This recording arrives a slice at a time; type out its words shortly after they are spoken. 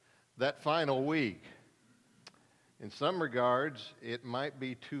that final week. In some regards, it might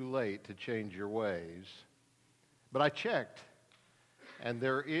be too late to change your ways. But I checked, and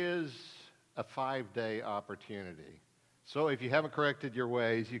there is a 5-day opportunity. So if you haven't corrected your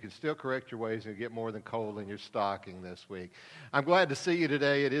ways, you can still correct your ways and get more than coal in your stocking this week. I'm glad to see you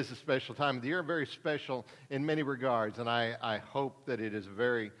today. It is a special time of the year, very special in many regards, and I hope that it is a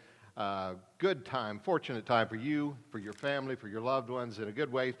very good time, fortunate time for you, for your family, for your loved ones in a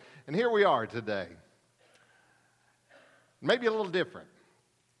good way. And here we are today. Maybe a little different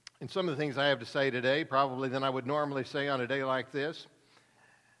in some of the things I have to say today, probably than I would normally say on a day like this.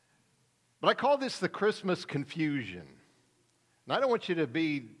 But I call this the Christmas confusion. And I don't want you to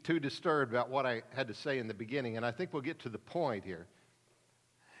be too disturbed about what I had to say in the beginning, and I think we'll get to the point here.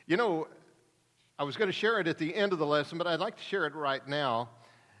 You know, I was going to share it at the end of the lesson, but I'd like to share it right now.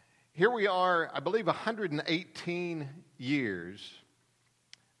 Here we are, I believe, 118 years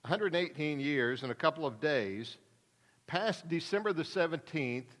in a couple of days, past December the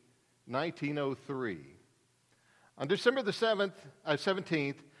 17th, 1903. On December the 17th,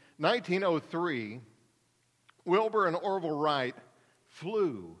 1903, Wilbur and Orville Wright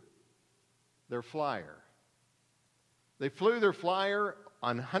flew their flyer. They flew their flyer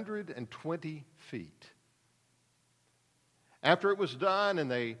on 120 feet. After it was done and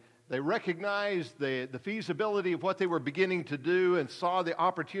they recognized the feasibility of what they were beginning to do and saw the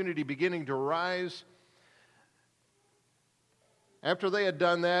opportunity beginning to rise, after they had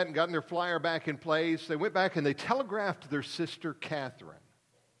done that and gotten their flyer back in place, they went back and they telegraphed their sister Catherine.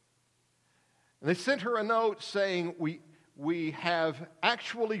 And they sent her a note saying, we have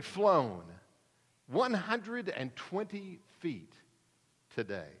actually flown 120 feet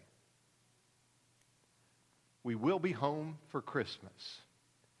today. We will be home for Christmas.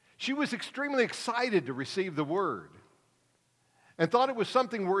 She was extremely excited to receive the word and thought it was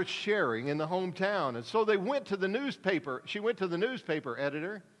something worth sharing in the hometown. And so they went to the newspaper. She went to the newspaper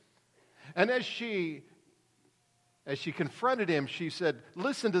editor, and as she confronted him, she said,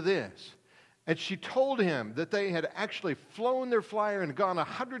 "Listen to this." And she told him that they had actually flown their flyer and gone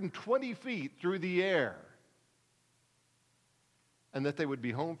 120 feet through the air, and that they would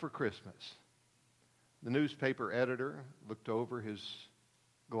be home for Christmas. The newspaper editor looked over his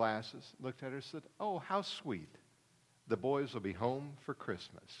glasses, looked at her and said, "Oh, how sweet. The boys will be home for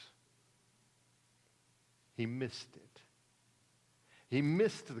Christmas." He missed it. He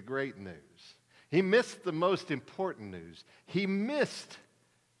missed the great news. He missed the most important news. He missed,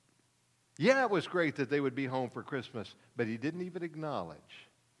 it was great that they would be home for Christmas, but he didn't even acknowledge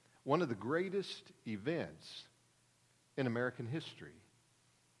one of the greatest events in American history,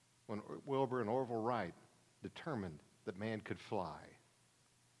 when Wilbur and Orville Wright determined that man could fly.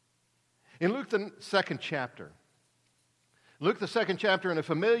 In Luke, the second chapter, in a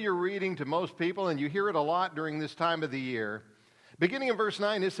familiar reading to most people, and you hear it a lot during this time of the year, beginning in verse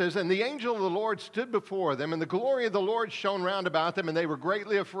 9, it says, "And the angel of the Lord stood before them, and the glory of the Lord shone round about them, and they were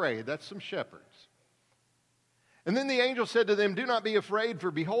greatly afraid." That's some shepherds. "And then the angel said to them, 'Do not be afraid, for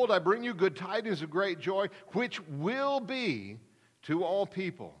behold, I bring you good tidings of great joy, which will be to all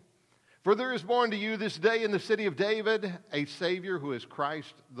people. For there is born to you this day in the city of David a Savior who is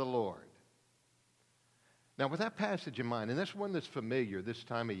Christ the Lord.'" Now, with that passage in mind, and that's one that's familiar this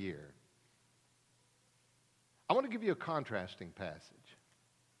time of year, I want to give you a contrasting passage.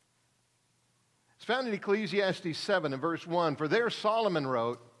 It's found in Ecclesiastes 7 and verse 1. "For there Solomon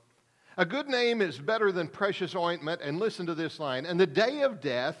wrote, 'A good name is better than precious ointment,' and listen to this line, 'and the day of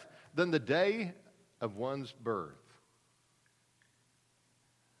death than the day of one's birth.'"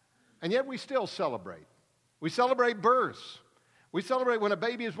 And yet we still celebrate. We celebrate births. We celebrate when a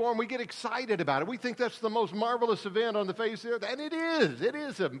baby is born. We get excited about it. We think that's the most marvelous event on the face of the earth. And it is. It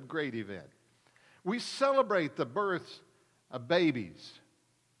is a great event. We celebrate the births of babies.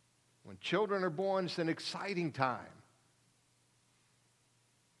 When children are born, it's an exciting time.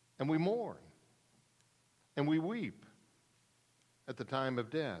 And we mourn. And we weep at the time of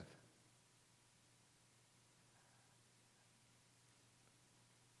death.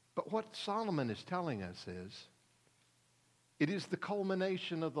 But what Solomon is telling us is, it is the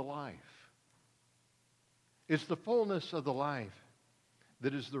culmination of the life. It's the fullness of the life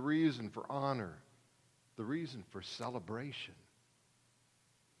that is the reason for honor, the reason for celebration.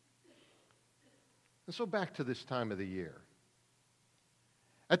 And so back to this time of the year.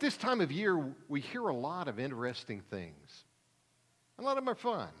 At this time of year, we hear a lot of interesting things. A lot of them are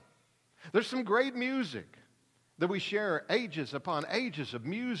fun. There's some great music. that we share ages upon ages of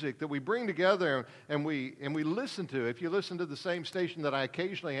music that we bring together and we listen to. If you listen to the same station that I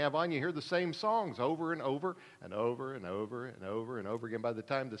occasionally have on, you hear the same songs over and over and over and over and over and over again. By the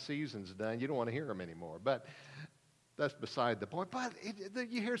time the season's done, you don't want to hear them anymore. But that's beside the point. But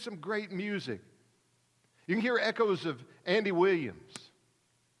you hear some great music. You can hear echoes of Andy Williams,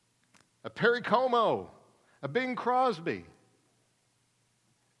 a Perry Como, a Bing Crosby.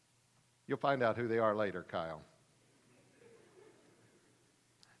 You'll find out who they are later, Kyle.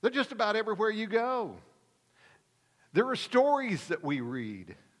 They're just about everywhere you go. There are stories that we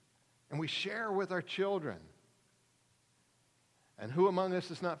read and we share with our children. And who among us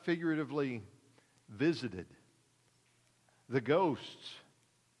has not figuratively visited the ghosts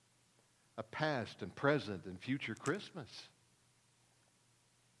of past and present and future Christmas?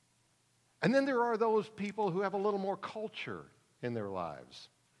 And then there are those people who have a little more culture in their lives.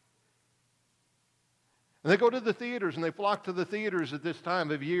 And they go to the theaters and they flock to the theaters at this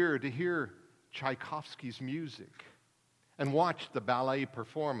time of year to hear Tchaikovsky's music and watch the ballet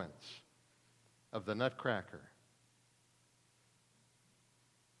performance of the Nutcracker.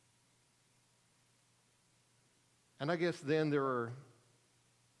 And I guess then there are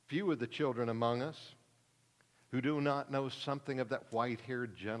few of the children among us who do not know something of that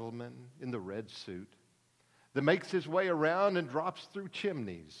white-haired gentleman in the red suit that makes his way around and drops through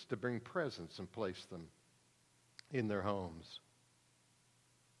chimneys to bring presents and place them in their homes.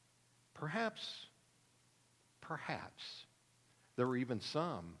 Perhaps there were even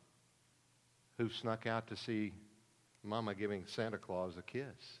some who snuck out to see Mama giving Santa Claus a kiss.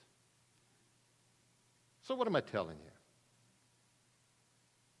 So what am I telling you?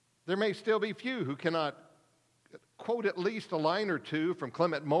 There may still be few who cannot quote at least a line or two from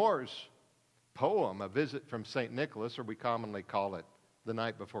Clement Moore's poem, A Visit from St. Nicholas, or we commonly call it The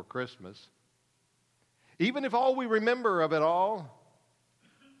Night Before Christmas. Even if all we remember of it all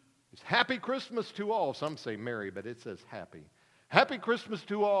is Happy Christmas to all. Some say merry, but it says happy. Happy Christmas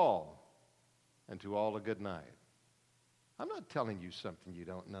to all, and to all a good night. I'm not telling you something you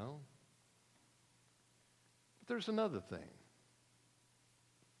don't know. But there's another thing.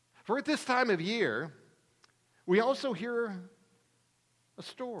 For at this time of year, we also hear a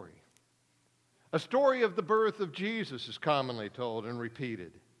story. A story of the birth of Jesus is commonly told and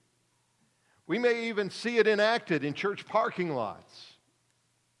repeated. We may even see it enacted in church parking lots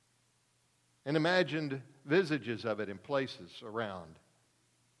and imagined visages of it in places around.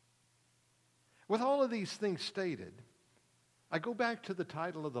 With all of these things stated, I go back to the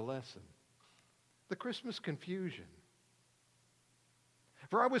title of the lesson, The Christmas Confusion.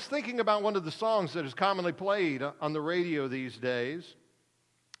 For I was thinking about one of the songs that is commonly played on the radio these days,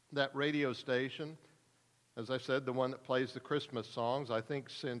 that radio station. As I said, the one that plays the Christmas songs, I think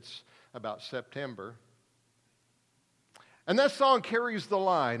since about September. And that song carries the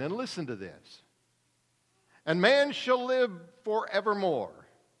line, and listen to this. And man shall live forevermore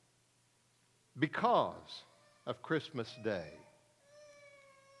because of Christmas Day.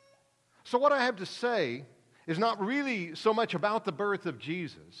 So what I have to say is not really so much about the birth of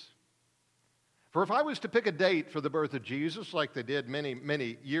Jesus. For if I was to pick a date for the birth of Jesus, like they did many,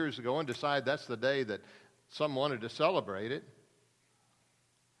 many years ago, and decide that's the day that some wanted to celebrate it,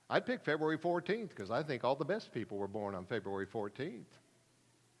 I'd pick February 14th because I think all the best people were born on February 14th.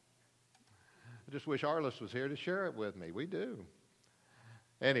 I just wish Arliss was here to share it with me. We do.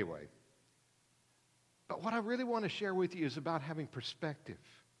 Anyway, but what I really want to share with you is about having perspective.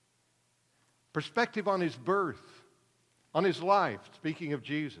 Perspective on his birth, on his life, speaking of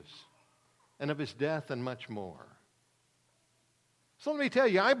Jesus, and of his death and much more. So let me tell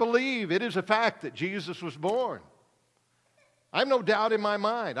you, I believe it is a fact that Jesus was born. I have no doubt in my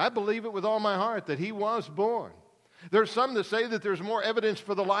mind. I believe it with all my heart that he was born. There are some that say that there's more evidence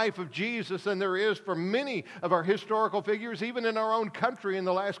for the life of Jesus than there is for many of our historical figures, even in our own country in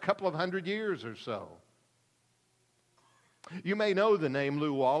the last couple of hundred years or so. You may know the name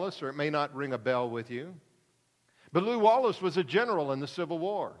Lew Wallace, or it may not ring a bell with you. But Lew Wallace was a general in the Civil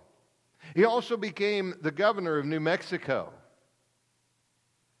War. He also became the governor of New Mexico.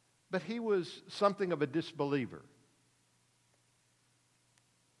 But he was something of a disbeliever.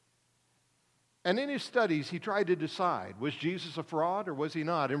 And in his studies, he tried to decide, was Jesus a fraud or was he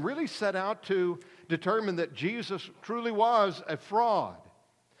not? And really set out to determine that Jesus truly was a fraud.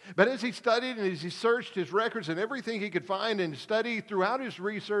 But as he studied and as he searched his records and everything he could find and study throughout his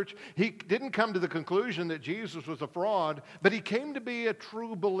research, he didn't come to the conclusion that Jesus was a fraud, but he came to be a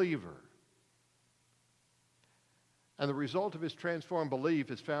true believer. And the result of his transformed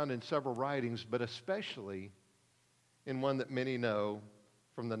belief is found in several writings, but especially in one that many know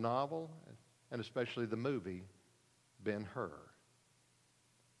from the novel and especially the movie, Ben-Hur.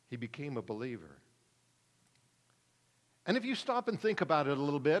 He became a believer. And if you stop and think about it a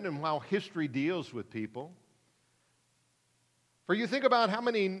little bit and how history deals with people, for you think about how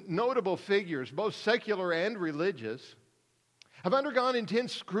many notable figures, both secular and religious, have undergone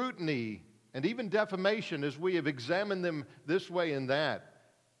intense scrutiny and even defamation as we have examined them this way and that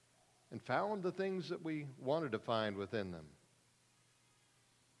and found the things that we wanted to find within them.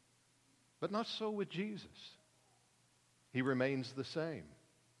 But not so with Jesus. He remains the same.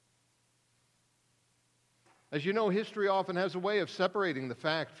 As you know, history often has a way of separating the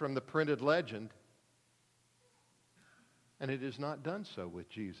fact from the printed legend, and it has not done so with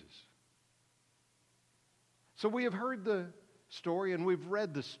Jesus. So we have heard the story and we've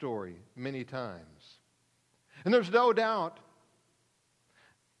read the story many times. And there's no doubt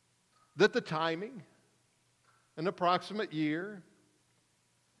that the timing, an approximate year,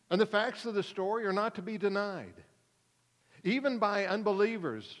 and the facts of the story are not to be denied. Even by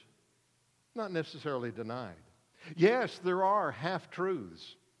unbelievers, not necessarily denied. Yes, there are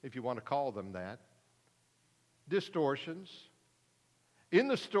half-truths, if you want to call them that, distortions in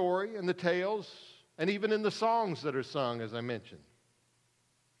the story and the tales and even in the songs that are sung, as I mentioned.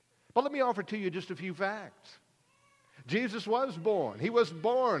 But let me offer to you just a few facts. Jesus was born. He was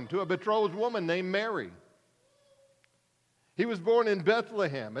born to a betrothed woman named Mary. He was born in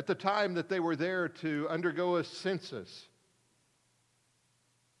Bethlehem at the time that they were there to undergo a census.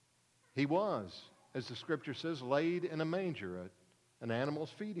 He was, as the scripture says, laid in a manger, an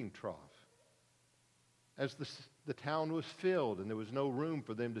animal's feeding trough. As the town was filled and there was no room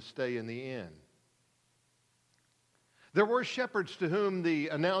for them to stay in the inn. There were shepherds to whom the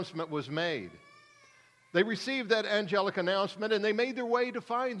announcement was made. They received that angelic announcement and they made their way to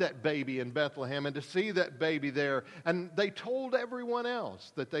find that baby in Bethlehem and to see that baby there. And they told everyone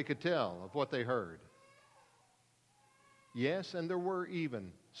else that they could tell of what they heard. Yes, and there were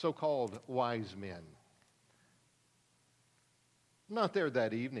even so-called wise men. Not there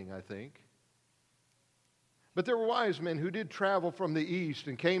that evening, I think. But there were wise men who did travel from the east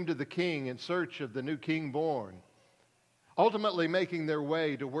and came to the king in search of the new king born, ultimately making their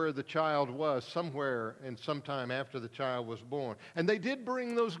way to where the child was somewhere and sometime after the child was born. And they did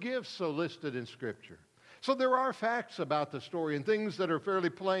bring those gifts so listed in Scripture. So there are facts about the story and things that are fairly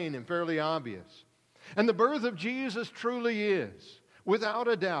plain and fairly obvious. And the birth of Jesus truly is, without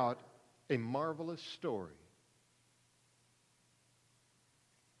a doubt, a marvelous story.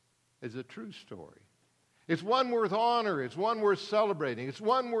 It's a true story. It's one worth honor. It's one worth celebrating. It's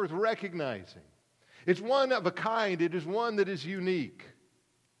one worth recognizing. It's one of a kind. It is one that is unique.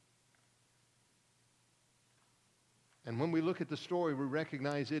 And when we look at the story, we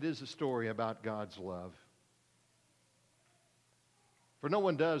recognize it is a story about God's love. For no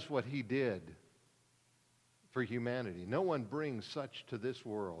one does what He did for humanity. No one brings such to this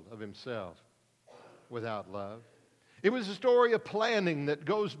world of Himself without love. It was a story of planning that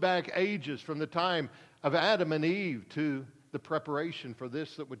goes back ages from the time of Adam and Eve to the preparation for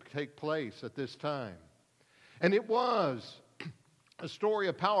this that would take place at this time. And it was a story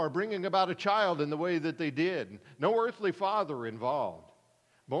of power, bringing about a child in the way that they did. No earthly father involved.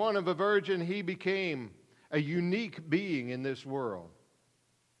 Born of a virgin, He became a unique being in this world.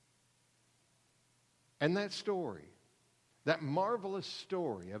 And that story, that marvelous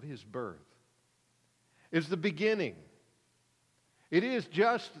story of His birth, is the beginning. It is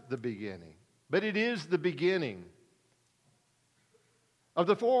just the beginning, but it is the beginning of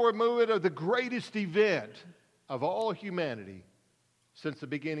the forward movement of the greatest event of all humanity since the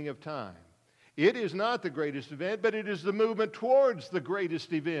beginning of time. It is not the greatest event, but it is the movement towards the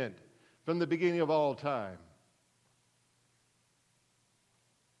greatest event from the beginning of all time.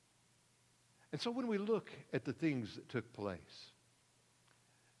 And so when we look at the things that took place,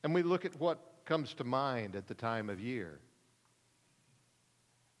 and we look at what comes to mind at the time of year,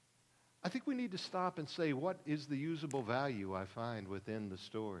 I think we need to stop and say, what is the usable value I find within the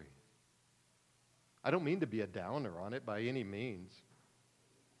story? I don't mean to be a downer on it by any means.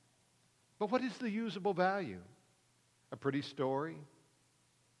 But what is the usable value? A pretty story?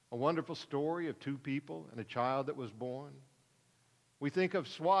 A wonderful story of two people and a child that was born? We think of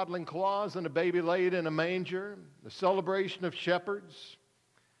swaddling cloths and a baby laid in a manger, the celebration of shepherds.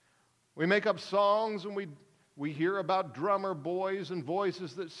 We make up songs and we hear about drummer boys and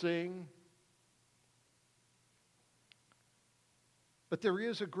voices that sing. But there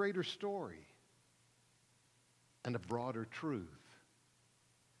is a greater story and a broader truth.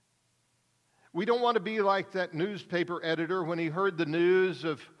 We don't want to be like that newspaper editor when he heard the news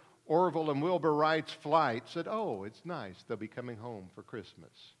of Orville and Wilbur Wright's flight, said, "Oh, it's nice, they'll be coming home for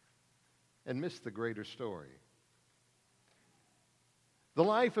Christmas," and missed the greater story. The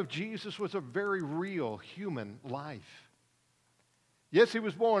life of Jesus was a very real human life. Yes, he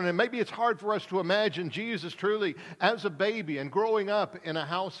was born, and maybe it's hard for us to imagine Jesus truly as a baby and growing up in a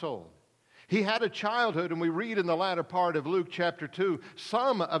household. He had a childhood, and we read in the latter part of Luke chapter 2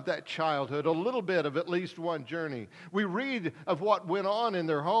 some of that childhood, a little bit of at least one journey. We read of what went on in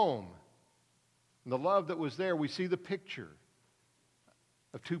their home. And the love that was there, we see the picture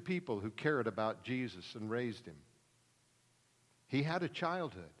of two people who cared about Jesus and raised him. He had a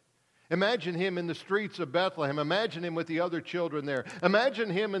childhood. Imagine him in the streets of Bethlehem. Imagine him with the other children there. Imagine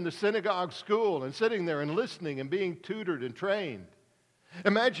him in the synagogue school and sitting there and listening and being tutored and trained.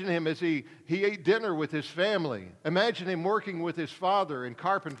 Imagine him as he ate dinner with his family. Imagine him working with his father in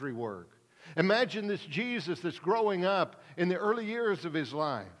carpentry work. Imagine this Jesus that's growing up in the early years of his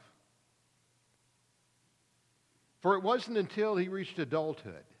life. For it wasn't until he reached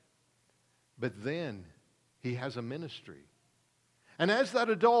adulthood, but then he has a ministry. And as that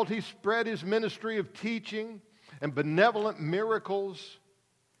adult, he spread his ministry of teaching and benevolent miracles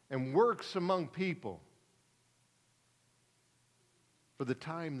and works among people for the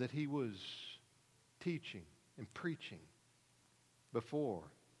time that he was teaching and preaching before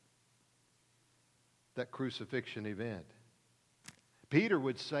that crucifixion event. Peter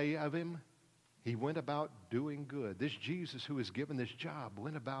would say of him, he went about doing good. This Jesus who was given this job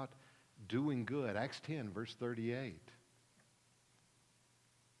went about doing good. Acts 10, verse 38.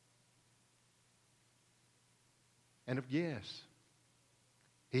 And yes,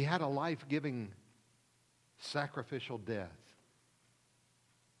 he had a life-giving sacrificial death.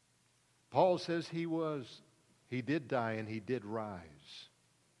 Paul says he did die and he did rise.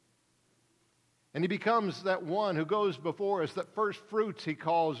 And he becomes that one who goes before us, that first fruits he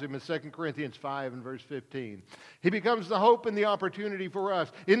calls him in 2 Corinthians 5 and verse 15. He becomes the hope and the opportunity for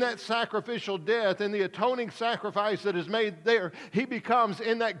us. In that sacrificial death, in the atoning sacrifice that is made there, he becomes,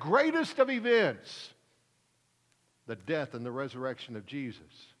 in that greatest of events, the death and the resurrection of Jesus.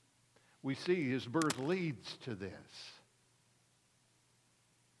 We see his birth leads to this.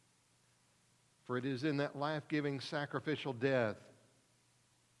 For it is in that life-giving sacrificial death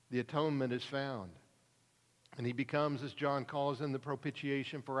the atonement is found. And he becomes, as John calls him, the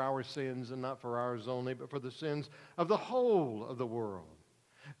propitiation for our sins, and not for ours only, but for the sins of the whole of the world.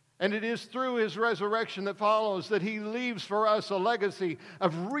 And it is through his resurrection that follows that he leaves for us a legacy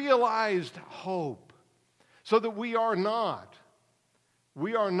of realized hope, so that we are not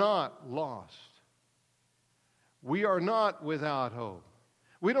lost. We are not without hope.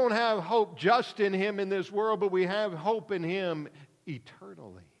 We don't have hope just in him in this world, but we have hope in him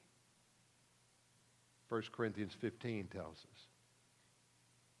eternally. 1 Corinthians 15 tells us.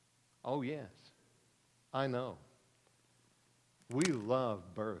 Oh yes, I know. We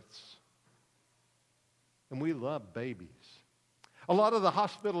love births. And we love babies. A lot of the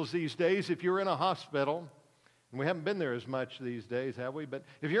hospitals these days, if you're in a hospital, and we haven't been there as much these days, have we? But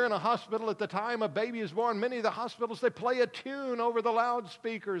if you're in a hospital at the time a baby is born, many of the hospitals, they play a tune over the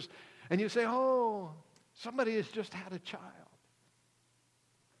loudspeakers. And you say, oh, somebody has just had a child.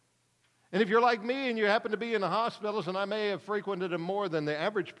 And if you're like me and you happen to be in the hospitals, and I may have frequented them more than the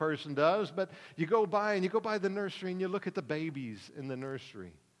average person does, but you go by the nursery and you look at the babies in the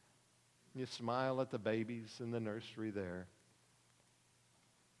nursery. You smile at the babies in the nursery there.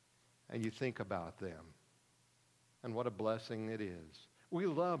 And you think about them. And what a blessing it is. We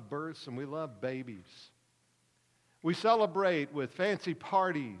love births and we love babies. We celebrate with fancy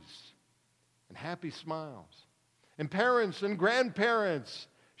parties and happy smiles. And parents and grandparents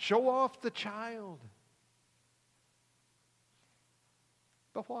show off the child.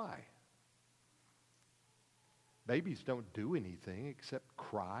 But why? Babies don't do anything except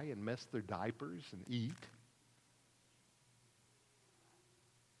cry and mess their diapers and eat.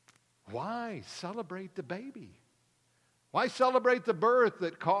 Why celebrate the baby? Why celebrate the birth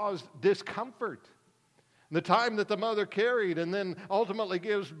that caused discomfort? The time that the mother carried and then ultimately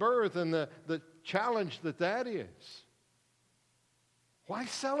gives birth, and the challenge that is. Why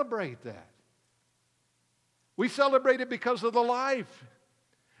celebrate that? We celebrate it because of the life.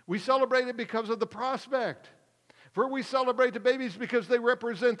 We celebrate it because of the prospect. For we celebrate the babies because they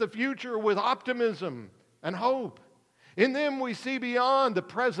represent the future with optimism and hope. In them we see beyond the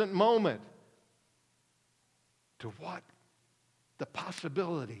present moment to what the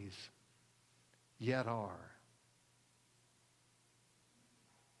possibilities yet are.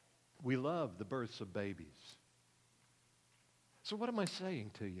 We love the births of babies. So what am I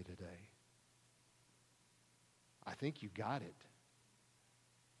saying to you today? I think you got it.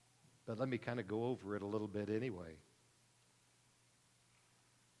 But let me kind of go over it a little bit anyway.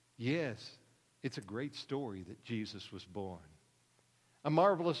 Yes, it's a great story that Jesus was born. a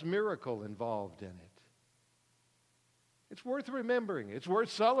marvelous miracle involved in it. It's worth remembering. It's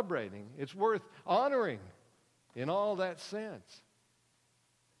worth celebrating. It's worth honoring in all that sense.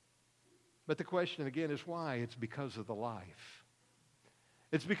 But the question again is why? It's because of the life.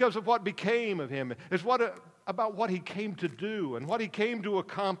 It's because of what became of him. It's about what he came to do and what he came to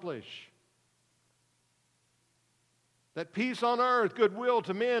accomplish. That peace on earth, goodwill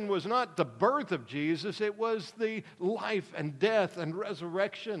to men was not the birth of Jesus, it was the life and death and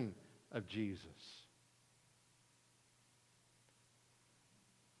resurrection of Jesus.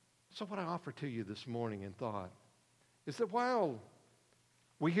 So what I offer to you this morning in thought is that while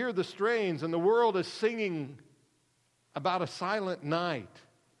we hear the strains and the world is singing about a silent night,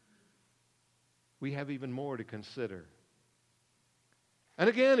 we have even more to consider. And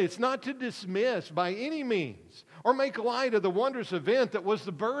again, it's not to dismiss by any means or make light of the wondrous event that was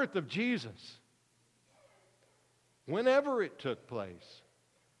the birth of Jesus, whenever it took place.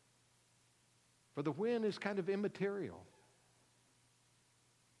 For the when is kind of immaterial.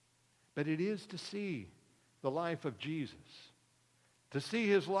 But it is to see the life of Jesus, to see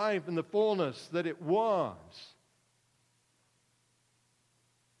his life in the fullness that it was,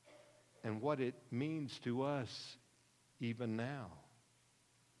 and what it means to us even now.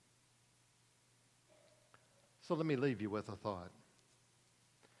 So let me leave you with a thought.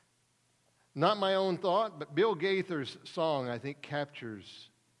 Not my own thought, but Bill Gaither's song, I think, captures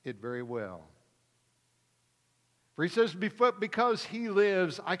it very well. For he says, because he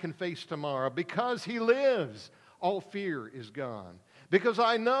lives, I can face tomorrow. Because he lives, all fear is gone. Because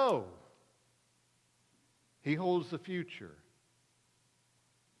I know he holds the future.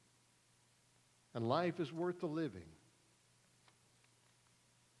 And life is worth the living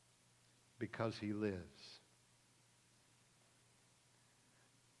because he lives.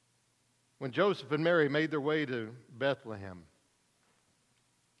 When Joseph and Mary made their way to Bethlehem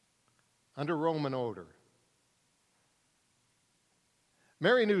under Roman order,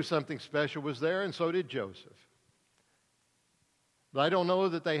 Mary knew something special was there, and so did Joseph. But I don't know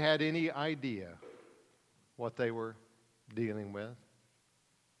that they had any idea what they were dealing with.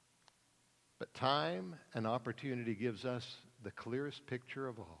 But time and opportunity gives us the clearest picture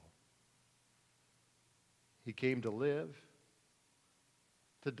of all. He came to live,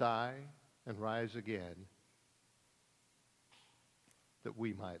 to die, and rise again, that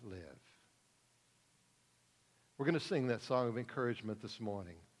we might live. We're going to sing that song of encouragement this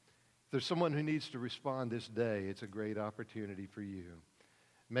morning. If there's someone who needs to respond this day, it's a great opportunity for you.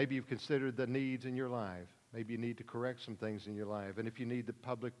 Maybe you've considered the needs in your life. Maybe you need to correct some things in your life. And if you need the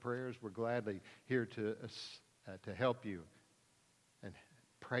public prayers, we're gladly here to help you and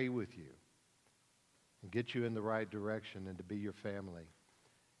pray with you and get you in the right direction and to be your family.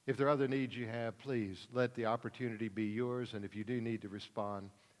 If there are other needs you have, please let the opportunity be yours. And if you do need to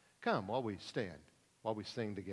respond, come while we stand, while we sing together.